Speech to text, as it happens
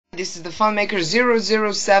This is the FunMaker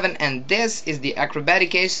 007 and this is the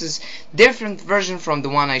Acrobatic Aces, different version from the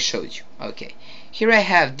one I showed you. Okay, here I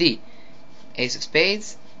have the Ace of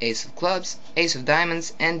Spades, Ace of Clubs, Ace of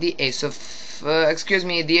Diamonds, and the Ace of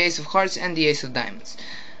the Ace of Hearts and the Ace of Diamonds.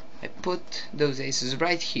 I put those aces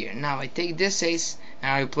right here. Now I take this ace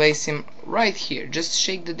and I place him right here. Just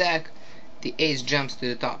shake the deck, the ace jumps to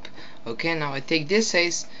the top. Okay, now I take this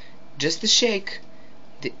ace, just a shake,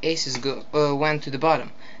 the aces went to the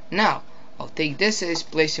bottom. Now I'll take this ace,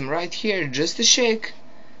 place him right here, just a shake,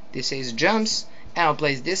 this ace jumps, and I'll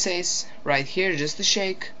place this ace right here, just a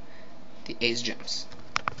shake, the ace jumps.